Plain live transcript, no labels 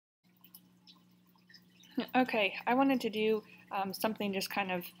Okay, I wanted to do something just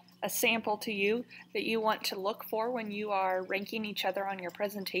kind of a sample to you that you want to look for when you are ranking each other on your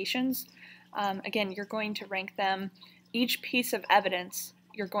presentations. Again, you're going to rank them, each piece of evidence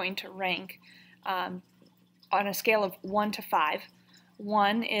you're going to rank um, on a scale of 1 to 5.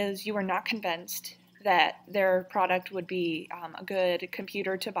 1 is you are not convinced that their product would be a good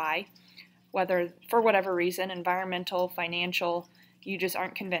computer to buy, whether for whatever reason, environmental, financial, you just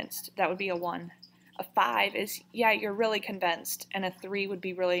aren't convinced. That would be a 1. A 5 is, yeah, you're really convinced, and a 3 would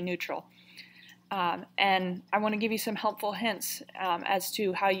be really neutral. And I want to give you some helpful hints as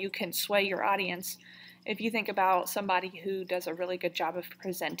to how you can sway your audience. If you think about somebody who does a really good job of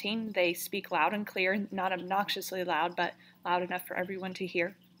presenting, they speak loud and clear, not obnoxiously loud, but loud enough for everyone to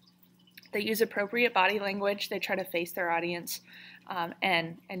hear. They use appropriate body language. They try to face their audience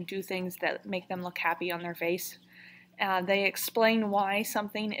and do things that make them look happy on their face. They explain why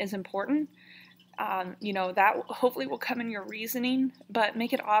something is important. That hopefully will come in your reasoning, but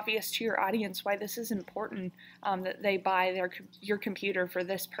make it obvious to your audience why this is important, that they buy your computer for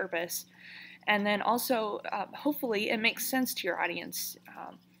this purpose. And then also, hopefully, it makes sense to your audience.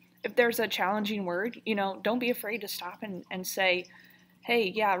 If there's a challenging word, don't be afraid to stop and say,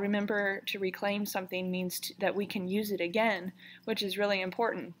 hey, yeah, remember to reclaim something means that we can use it again, which is really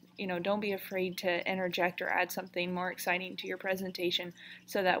important. Don't be afraid to interject or add something more exciting to your presentation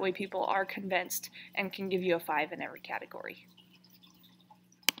so that way people are convinced and can give you a 5 in every category.